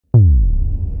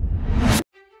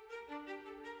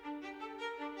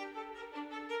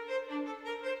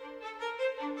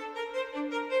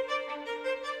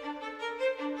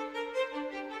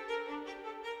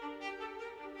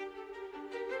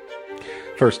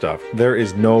First off, there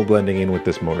is no blending in with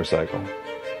this motorcycle.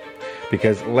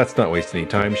 Because let's not waste any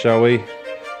time, shall we?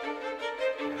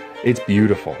 It's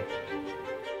beautiful.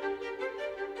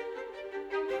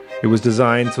 It was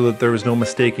designed so that there was no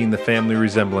mistaking the family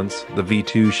resemblance. The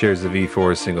V2 shares the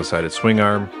V4's single-sided swing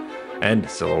arm and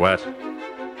silhouette.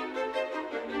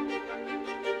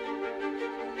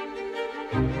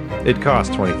 It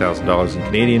costs $20,000 in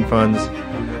Canadian funds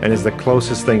and is the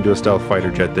closest thing to a stealth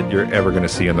fighter jet that you're ever going to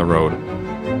see on the road.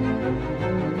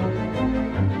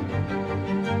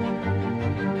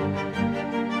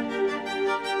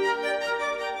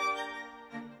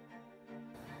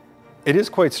 It is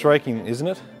quite striking, isn't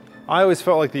it? I always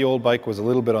felt like the old bike was a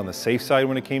little bit on the safe side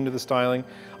when it came to the styling.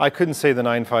 I couldn't say the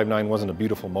 959 wasn't a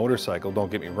beautiful motorcycle, don't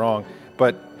get me wrong,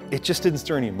 but it just didn't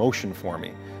stir any emotion for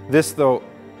me. This though,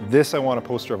 this I want a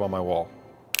poster of on my wall.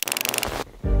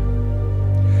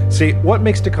 See, what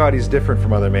makes Ducatis different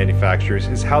from other manufacturers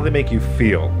is how they make you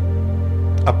feel.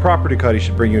 A proper Ducati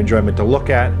should bring you enjoyment to look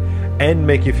at and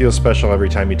make you feel special every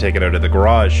time you take it out of the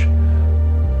garage.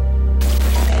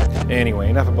 Anyway,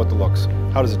 enough about the looks.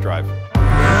 How does it drive?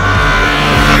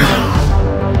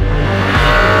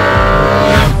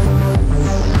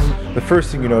 The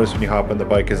first thing you notice when you hop on the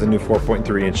bike is the new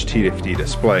 4.3-inch TFT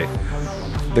display.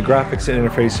 The graphics and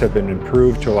interface have been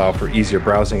improved to allow for easier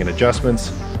browsing and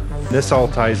adjustments. This all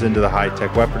ties into the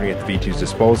high-tech weaponry at the V2's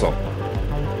disposal.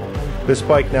 This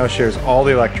bike now shares all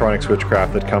the electronic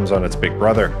switchcraft that comes on its big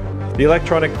brother. The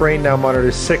electronic brain now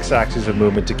monitors 6 axes of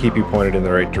movement to keep you pointed in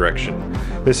the right direction.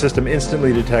 This system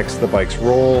instantly detects the bike's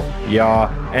roll, yaw,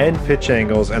 and pitch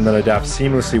angles and then adapts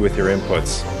seamlessly with your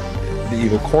inputs. The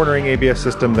evil cornering ABS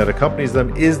system that accompanies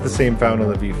them is the same found on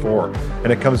the V4,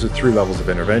 and it comes with 3 levels of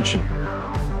intervention.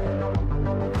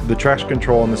 The traction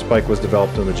control on this bike was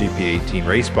developed on the GP18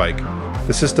 race bike.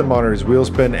 The system monitors wheel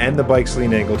spin and the bike's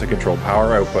lean angle to control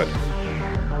power output.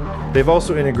 They've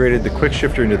also integrated the quick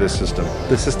shifter into this system.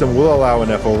 This system will allow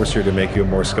enough oversteer to make you a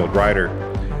more skilled rider,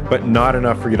 but not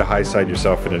enough for you to high side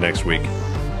yourself into next week.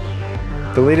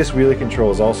 The latest wheelie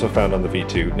control is also found on the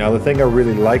V2. Now the thing I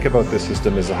really like about this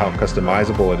system is how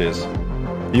customizable it is.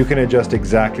 You can adjust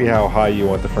exactly how high you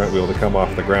want the front wheel to come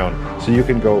off the ground, so you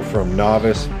can go from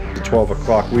novice to 12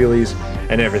 o'clock wheelies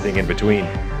and everything in between.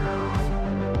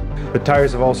 The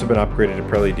tires have also been upgraded to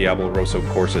Pirelli Diablo Rosso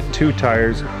Corsa 2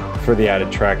 tires for the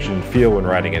added traction and feel when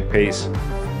riding at pace.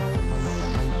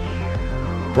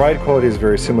 Ride quality is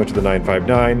very similar to the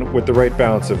 959 with the right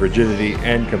balance of rigidity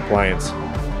and compliance.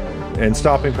 And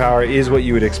stopping power is what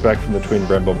you would expect from the twin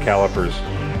Brembo calipers.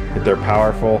 They're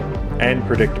powerful and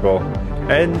predictable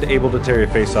and able to tear your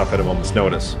face off at a moment's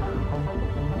notice.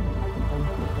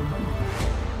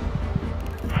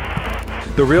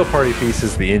 The real party piece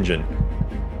is the engine.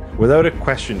 Without a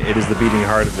question, it is the beating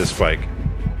heart of this bike.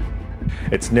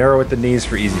 It's narrow at the knees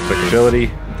for easy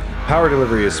clickability, power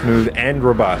delivery is smooth and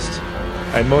robust,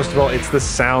 and most of all, it's the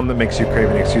sound that makes you crave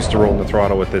an excuse to roll in the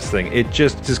throttle with this thing. It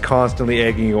just is constantly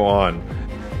egging you on.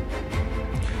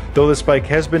 Though this bike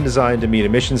has been designed to meet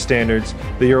emission standards,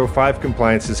 the Euro 5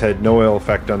 compliance has had no ill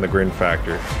effect on the grin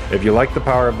factor. If you like the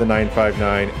power of the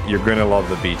 959, you're going to love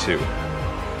the V2.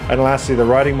 And lastly, the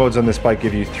riding modes on this bike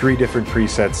give you 3 different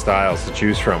preset styles to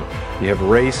choose from. You have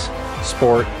race,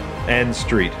 sport, and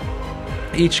street.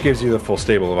 Each gives you the full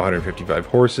stable of 155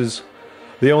 horses.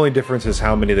 The only difference is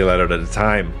how many they let out at a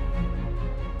time.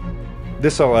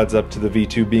 This all adds up to the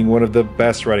V2 being one of the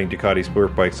best riding Ducati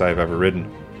sport bikes I've ever ridden.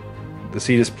 The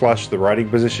seat is plush, the riding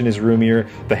position is roomier,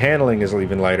 the handling is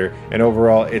even lighter, and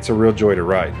overall it's a real joy to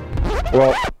ride.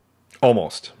 Well,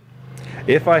 almost.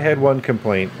 If I had one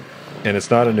complaint, and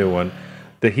it's not a new one,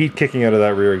 the heat kicking out of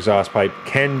that rear exhaust pipe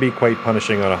can be quite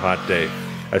punishing on a hot day,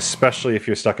 especially if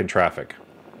you're stuck in traffic.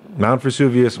 Mount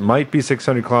Vesuvius might be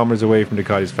 600 kilometers away from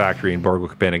Ducati's factory in Borgo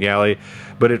Panigale,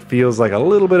 but it feels like a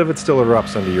little bit of it still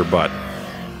erupts under your butt.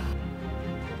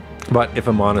 But if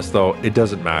I'm honest though, it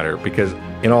doesn't matter, because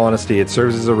in all honesty, it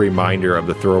serves as a reminder of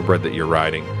the thoroughbred that you're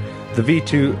riding. The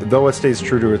V2, though it stays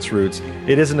true to its roots,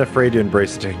 it isn't afraid to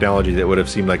embrace the technology that would have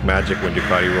seemed like magic when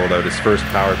Ducati rolled out its first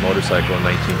powered motorcycle in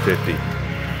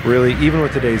 1950. Really, even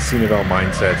with today's seen-it-all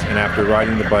mindsets, and after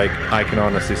riding the bike, I can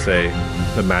honestly say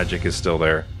the magic is still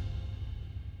there.